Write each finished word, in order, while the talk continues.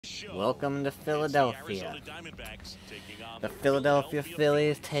Welcome to Philadelphia. The Philadelphia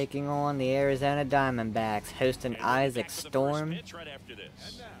Phillies taking on the Arizona Diamondbacks, hosting Isaac Storm.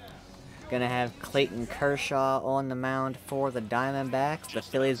 Gonna have Clayton Kershaw on the mound for the Diamondbacks. The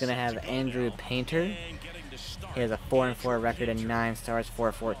Phillies gonna have Andrew Painter. He has a 4-4 record and 9 starts,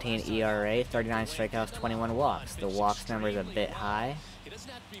 4.14 ERA, 39 strikeouts, 21 walks. The walks number is a bit high.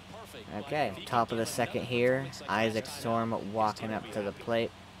 Okay, top of the second here. Isaac Storm walking up to the plate.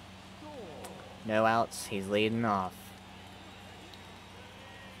 No outs, he's leading off.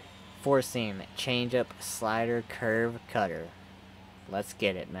 Four seam, changeup, slider, curve, cutter. Let's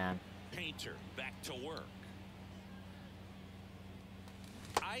get it, man. Painter back to work.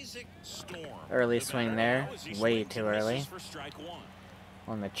 Isaac Storm. Early swing there, way too early.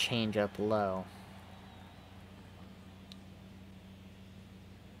 On the changeup low.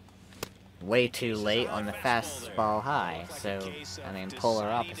 Way too late on the fastball high. So, I mean, polar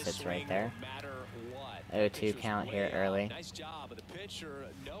opposites right there. 0-2 count here early.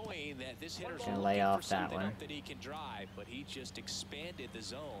 Gonna lay off that one.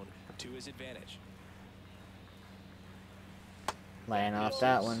 Laying off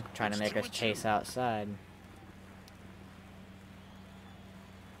that one, trying to make us chase outside.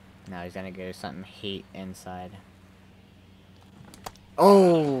 Now he's gonna go something heat inside.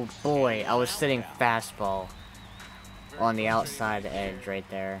 Oh boy, I was sitting fastball on the outside edge right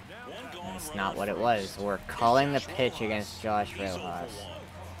there. That's not what it was. We're calling the pitch against Josh Rojas.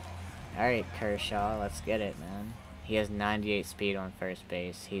 Alright, Kershaw, let's get it, man. He has 98 speed on first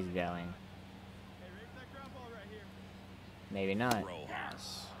base. He's going. Maybe not.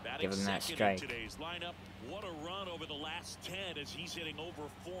 Give him that strike.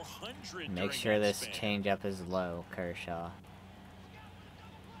 Make sure this changeup is low, Kershaw.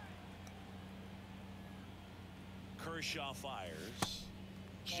 Kershaw fires.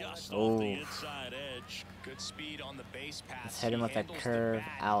 Just off the inside edge. Good speed on the base pass. Let's hit him with a curve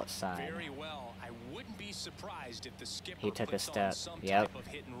outside. Very well. I wouldn't be surprised if the skipper he took a step. Some yep. Type of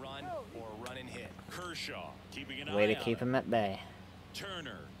hit and run or run and hit. Kershaw keeping an way eye to keep him at bay.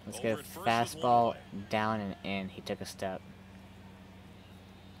 Turner. Let's go fastball down and in. He took a step.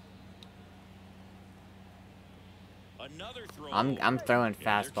 Another throw. I'm throwing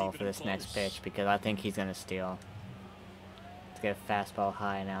fastball for this next pitch because I think he's gonna steal. Get a fastball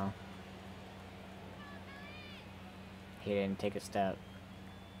high now. He didn't take a step.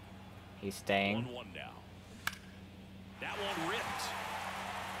 He's staying. 1-1 now. That one ripped.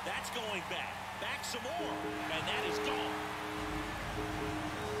 That's going back. Back some more. And that is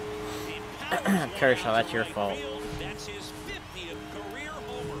gone. Kershaw, that's your fault. That's his 50th career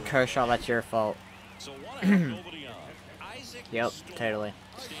homer. Kershaw, that's your fault. So yep, totally.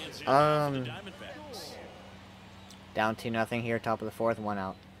 Down 2-0 here, top of the fourth, 1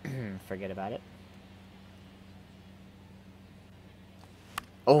 out. Forget about it.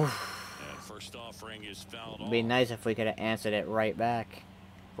 Oh. It'd be nice if we could have answered it right back.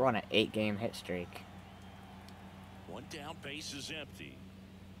 We're on an 8-game hit streak. One down, base is empty.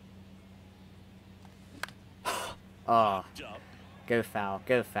 Oh. Go foul,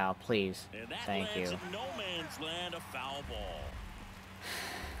 please. Thank you. No man's land, a foul ball.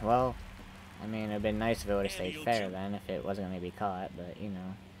 Well, I mean, it'd been nice if it would have stayed fair then, if it wasn't going to be caught, but, you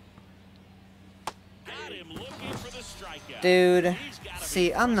know. Got him looking for the strikeout. Dude,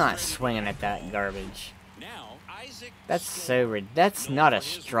 see, I'm not swinging at that garbage. That's not a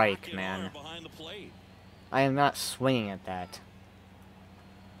strike, man. I am not swinging at that.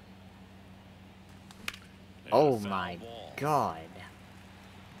 Oh my god.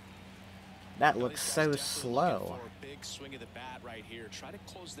 That looks so slow. Swing of the bat right here. Try to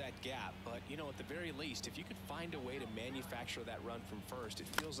close that gap, but you know, at the very least, if you could find a way to manufacture that run from first, it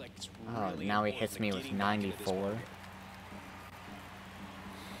feels like it's really now he hits me with 94.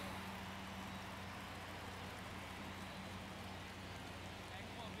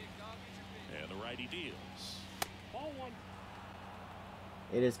 And the righty deals. Ball one.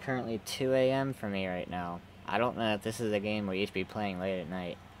 It is currently 2 a.m. for me right now. I don't know if this is a game we used to be playing late at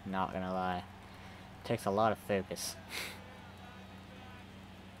night. Not gonna lie. Takes a lot of focus.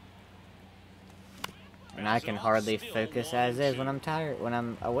 And I can hardly focus as is when I'm tired, when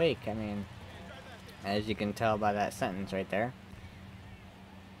I'm awake. I mean, as you can tell by that sentence right there.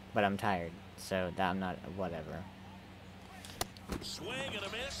 But I'm tired, so that I'm not, whatever.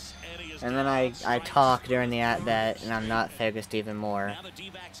 And then I talk during the at-bat, and I'm not focused even more.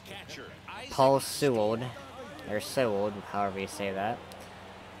 Paul Sewell, or Sewell, however you say that.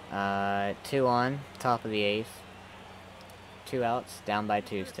 2 on, top of the 8th. 2 outs, down by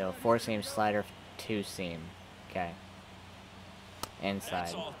 2 still. 4-seam slider, 2-seam. Okay.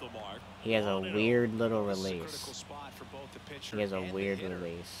 Inside. off the mark. He has a 1-0. weird little This is a release. critical spot for both the pitcher He has a and the weird hitter.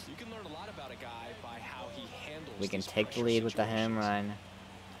 release. You can learn a lot about a guy by how he handles We can these take the pressure lead with the home situations. run.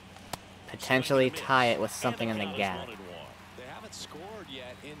 Potentially tie it with something in the gap. They haven't scored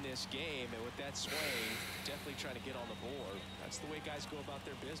yet in this game, and with that swing, definitely trying to get on the board. That's the way guys go about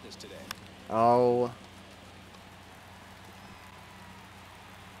their business today. Oh.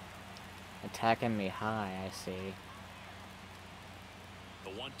 Attacking me high, I see.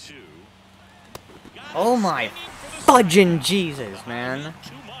 The 1-2. Oh my fudging Jesus, man.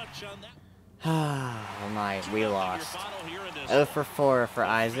 Too much on that. Oh my, we lost. Final here in this 0 for 4 for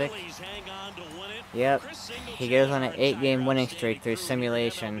Isaac. Phillies hang on to win it. Yep. He goes on an 8-game winning streak through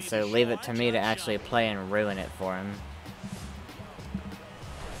simulation, so leave it to me to actually play and ruin it for him.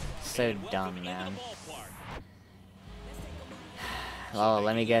 So dumb, man. Oh,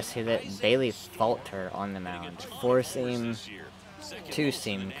 let me guess who that Bailey Falter on the mound. 4-seam,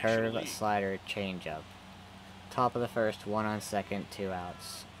 2-seam, curve, slider, changeup. Top of the first, 1 on second, 2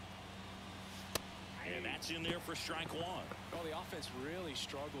 outs. And that's in there for strike 1. Well, the offense really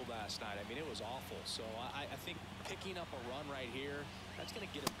struggled last night. I mean, it was awful. So I think picking up a run right here, that's going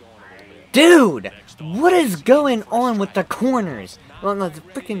to get him going a little bit. Dude! What is going on with the corners? Well, no, the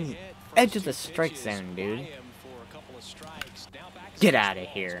freaking edge of the strike zone, dude. Get out of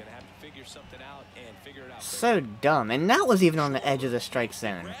here. So dumb. And that was even on the edge of the strike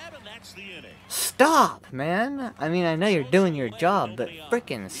zone. Stop, man. I mean, I know you're doing your job, but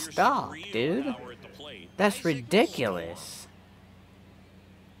freaking stop, dude. That's ridiculous.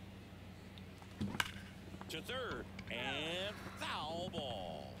 To third and foul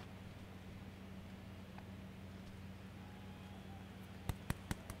ball.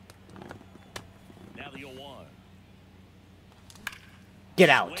 Now the 0-1. Get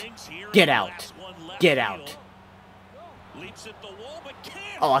out. Get out. Get out.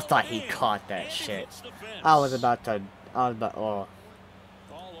 Oh, I thought he caught that shit. I was about to... oh.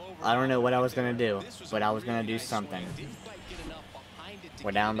 I don't know what I was going to do, but I was going to do something.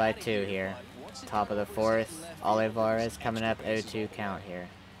 We're down by 2 here. Top of the 4th. Olivares coming up, 0-2 count here.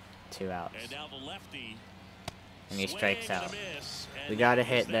 2 outs. And he strikes out. We got a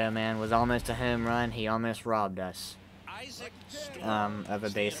hit though, man. Was almost a home run. He almost robbed us of a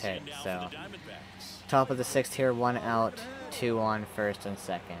base hit. So top of the 6th here, 1 out, 2 on first and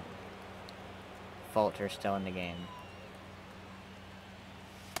second. Falter still in the game.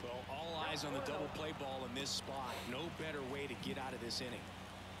 Well, all eyes on the double play ball in this spot. No better way to get out of this inning.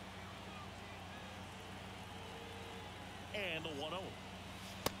 And a 1-0.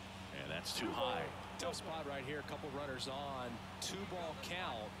 And that's too high. Tough spot right here. A couple runners on. 2-ball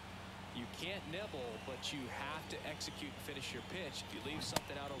count. You can't nibble, but you have to execute and finish your pitch. If you leave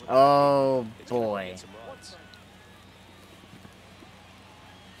something out over Oh boy.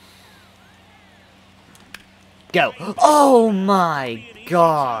 Go. Oh my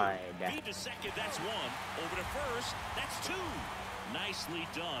god. Feed to second, that's 1. Over to first, that's 2. Nicely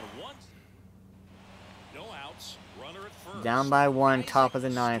done. No outs. Runner at first. Down by 1, top of the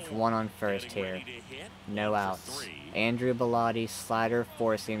 9th, 1 on first here. No outs. Andrew Bellotti, slider,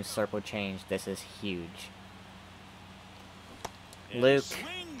 4-seam, circle change. This is huge. Luke,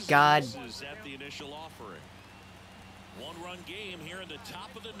 God. At the initial offering. 1-run game here in the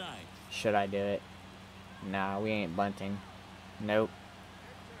top of the 9th. Should I do it? Nah, we ain't bunting. Nope.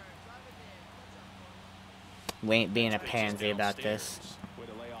 We ain't being a pansy about this.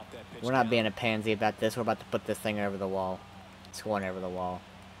 We're not being a pansy about this. We're about to put this thing over the wall. It's going over the wall.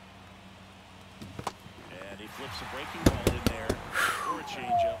 And he flips a breaking ball in there or a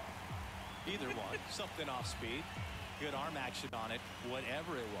changeup. Either one. Something off speed. Good arm action on it.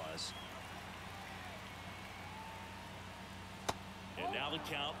 Whatever it was. And now the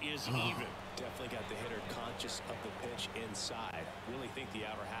count is even. Definitely got the hitter conscious of the pitch inside. Really think the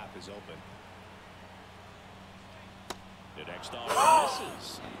outer half is open. The next offer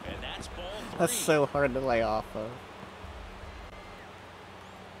misses. And that's ball 3. That's so hard to lay off of.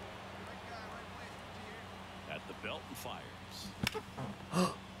 At the belt and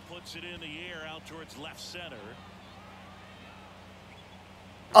fires. Puts it in the air out towards left center.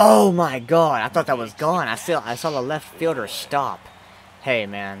 Oh my god, I thought that was gone. I saw the left fielder stop. Hey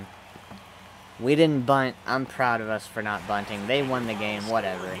man. We didn't bunt. I'm proud of us for not bunting. They won the game,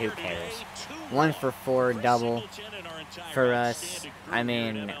 whatever, who cares. 1 for 4 double for us. I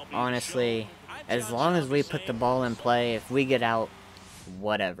mean, honestly, as long as we put the ball in play, if we get out,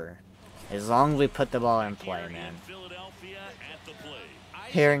 whatever. As long as we put the ball in play, man.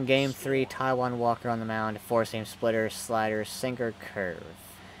 Here in Game 3, Taiwan Walker on the mound, 4-seam splitter, slider, sinker, curve.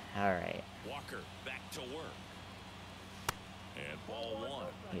 Alright. Walker back to work. And ball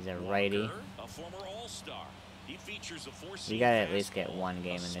He's a righty. A former All-Star. He features a You gotta at least get one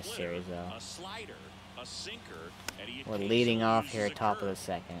game in this series, though. A slider, a sinker, and he We're leading off occasionally here, uses a top of the curve.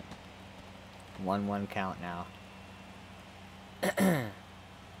 second. 1-1 count now.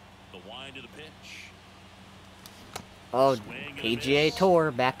 The wind of the pitch. Oh, Swing and a PGA miss.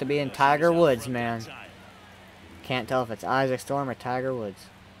 Tour, back to being He's Tiger out Woods, front that man. time. Can't tell if it's Isaac Storm or Tiger Woods.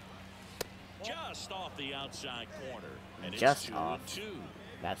 Just off the outside corner. And Just it's 2-2. off.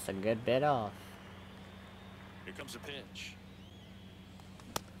 That's a good bit off. Here comes a pitch.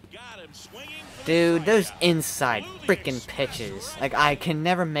 Got him swinging for the Dude, those strikeout. inside Blew the freaking express pitches. strike. Like, I can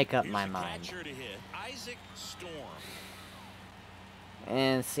never make up Here's my the mind. catcher to hit, Isaac Storm.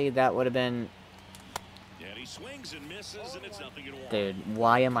 And see, that would have been... And he swings and misses, and it's 0-1. Dude,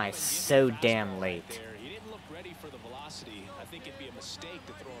 why am I so damn late? He didn't look ready for the velocity. I think it'd be a mistake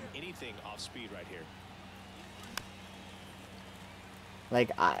to throw him anything off speed right here.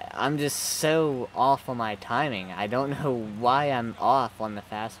 Like, I'm just so off on my timing. I don't know why I'm off on the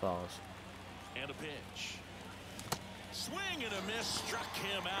fastballs. And a pitch. Swing and a miss struck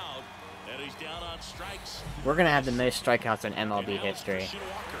him out. And he's down on strikes. We're gonna have the most strikeouts in MLB And now it's history Christian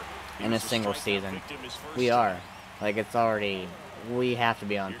Walker. He in a was the single strikeout season. victim his first We time. are. Like, it's already... We have to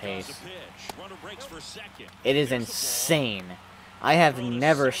be on Here comes pace. the pitch. Runner breaks for second. It is There's the ball. insane. I have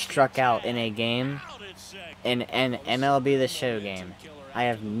never struck out in a game, Out at second. in an MLB The Show game. I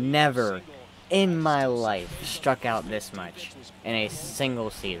have never, in my life, struck out this much in a single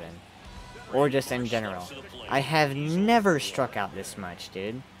season. Or just in general. I have never struck out this much,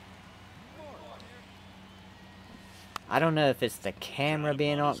 dude. I don't know if it's the camera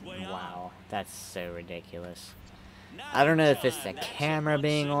being on... Wow, that's so ridiculous. I don't know if it's the camera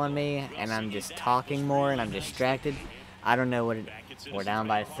being on me, and I'm just talking more, and I'm distracted. I don't know what it... We're down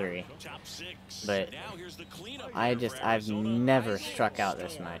by 3. Top six. But Now here's the cleanup I've hitter for never Arizona, struck out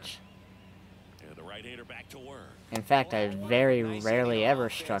this Storm. much. And the right-hander back to work. In fact, I very rarely ever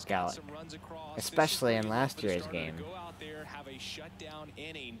struck out, especially in last year's game. Go out there, have a shutdown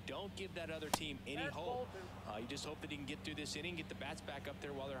inning. Don't give that other team any hope. You just hope that he can get through this inning, get the bats back up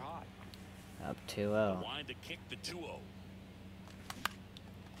there while they're hot. Up 2-0. Wind to kick the 2-0.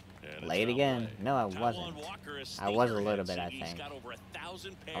 And it's Late out again? way. No, I Taijuan wasn't. Walker, I was a sneaker little hit, bit, I he's think. got over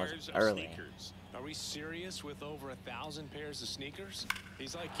 1,000 I was pairs of early. sneakers. Are we serious with over 1,000 pairs of sneakers?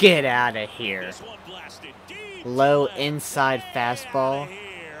 He's like, Get out of here. This one blasted deep Low to left. inside Way fastball. outta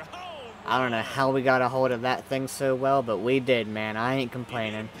here. Home I don't know run. how we got a hold of that thing so well, but we did, man. I ain't He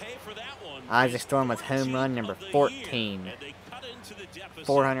complaining. didn't pay for that one. Isaac His Storm with home 14th run number of the year, 14. and they cut into the deficit.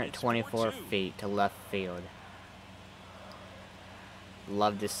 424 It's 4-2. feet to left field.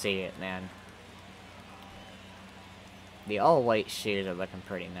 Love to see it, man. The all-white shoes are looking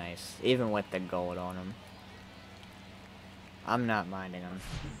pretty nice, even with the gold on them. I'm not minding them.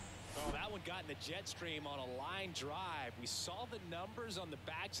 oh, that one got in the jet stream on a line drive. We saw the numbers on the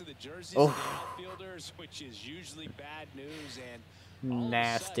backs of the jerseys of Oof. the outfielders, which is usually bad news. And all of a sudden,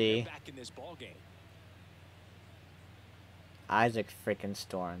 Nasty. they're back in this ball game. Isaac freaking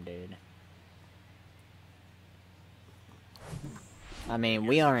Storm, dude. I mean,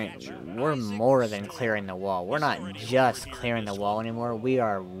 we're more than clearing the wall. We're not just clearing the wall anymore. We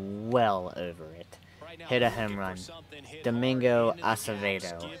are well over it. Right now, Hit a looking home for run. something hit Domingo hard into the gaps,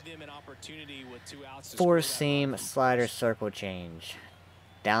 Acevedo. give them an opportunity with 2 outs to Four score that seam run. slider circle change.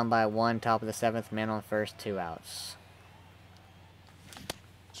 Down by 1, top of the 7th, man on first, 2 outs.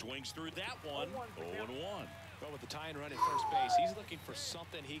 Swings through that one. 0-1. Well, with the tying run at first base, he's looking for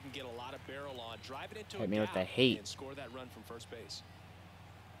something he can get a lot of barrel on, drive it into Hit a me with gap the heat. and score that run from first base.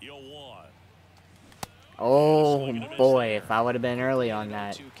 0-1. Oh boy, if I would have been early on In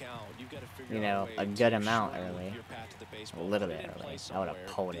that, 0-2 count, you've got to figure you out know, way a to good amount shorten early. your path to the baseball. A little Put it bit in play early. I would somewhere, have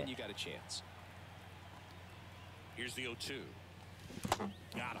pulled then it. you got a chance. Here's the 0-2.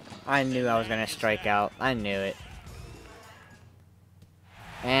 Got him. I knew I was going to strike out. I knew it.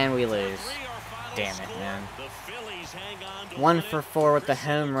 And we lose. Damn it, man. The Phillies hang on to 1 win for it. 4 with the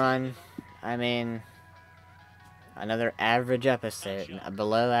home run. I mean, another average episode. A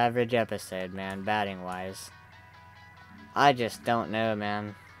below average episode, man, batting wise. I just don't know,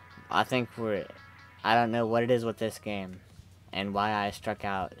 man. I don't know what it is with this game. And why I strike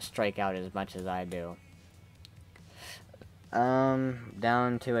out as much as I do.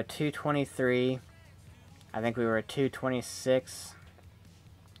 Down to a 223. I think we were a 226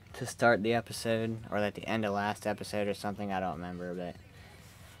 to start the episode, or at the end of last episode or something, I don't remember, but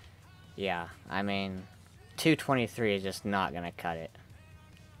yeah, I mean, 223 is just not gonna cut it.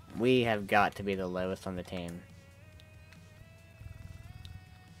 We have got to be the lowest on the team.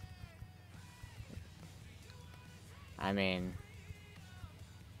 I mean,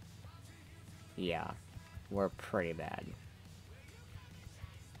 Yeah, we're pretty bad.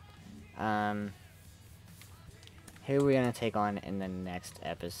 Who are we gonna take on in the next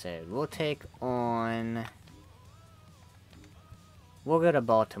episode? We'll take on... We'll go to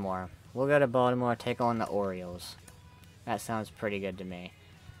Baltimore. We'll go to Baltimore, take on the Orioles. That sounds pretty good to me.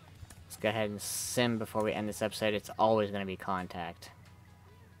 Let's go ahead and sim before we end this episode. It's always going to be contact.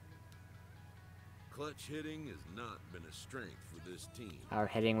 Clutch hitting has not been a strength for this team. Our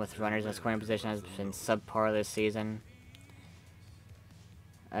hitting with runners in scoring position has been subpar this season.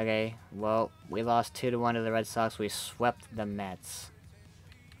 Okay, well, we lost 2-1 to the Red Sox. We swept the Mets.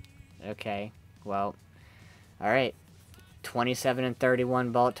 Okay, well, alright.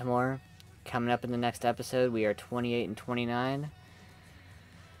 27-31 Baltimore. Coming up in the next episode, we are 28-29.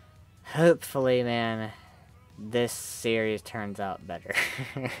 Hopefully, man, this series turns out better.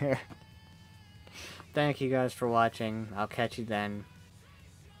 Thank you guys for watching. I'll catch you then.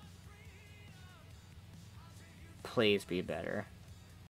 Please be better.